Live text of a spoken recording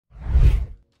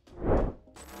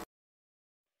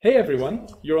Hey everyone,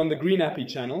 you're on the greenapi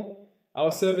channel.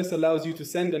 Our service allows you to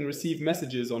send and receive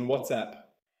messages on WhatsApp.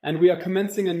 And we are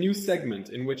commencing a new segment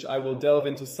in which I will delve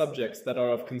into subjects that are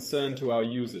of concern to our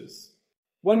users.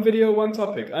 One video, one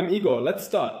topic. I'm Igor, let's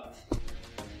start.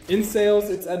 In sales,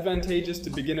 it's advantageous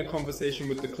to begin a conversation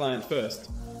with the client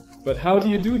first. But how do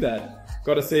you do that?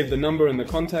 Gotta save the number in the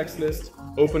contacts list,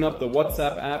 open up the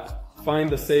WhatsApp app, find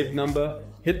the saved number,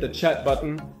 hit the chat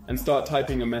button, and start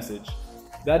typing a message.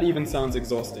 That even sounds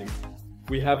exhausting.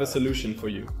 We have a solution for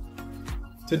you.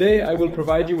 Today I will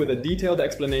provide you with a detailed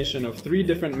explanation of 3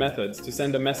 different methods to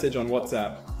send a message on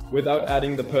WhatsApp without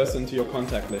adding the person to your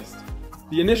contact list.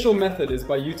 The initial method is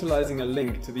by utilizing a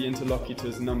link to the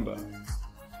interlocutor's number.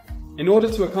 In order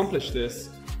to accomplish this,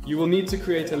 you will need to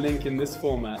create a link in this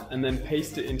format and then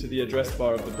paste it into the address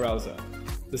bar of the browser.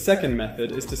 The second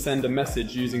method is to send a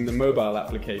message using the mobile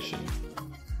application.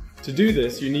 To do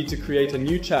this, you need to create a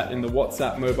new chat in the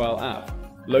WhatsApp mobile app,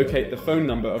 locate the phone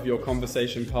number of your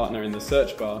conversation partner in the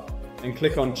search bar, and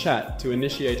click on Chat to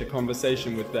initiate a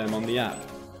conversation with them on the app.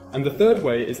 And the third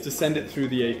way is to send it through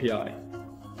the API.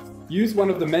 Use one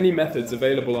of the many methods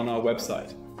available on our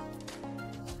website.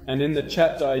 And in the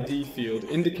Chat ID field,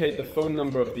 indicate the phone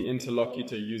number of the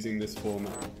interlocutor using this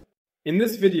format. In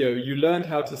this video, you learned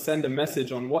how to send a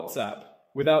message on WhatsApp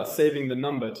without saving the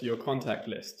number to your contact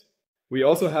list. We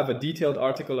also have a detailed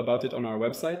article about it on our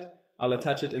website. I'll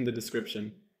attach it in the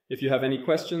description. If you have any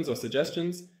questions or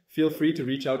suggestions, feel free to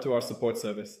reach out to our support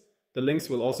service. The links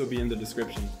will also be in the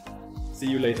description. See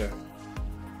you later.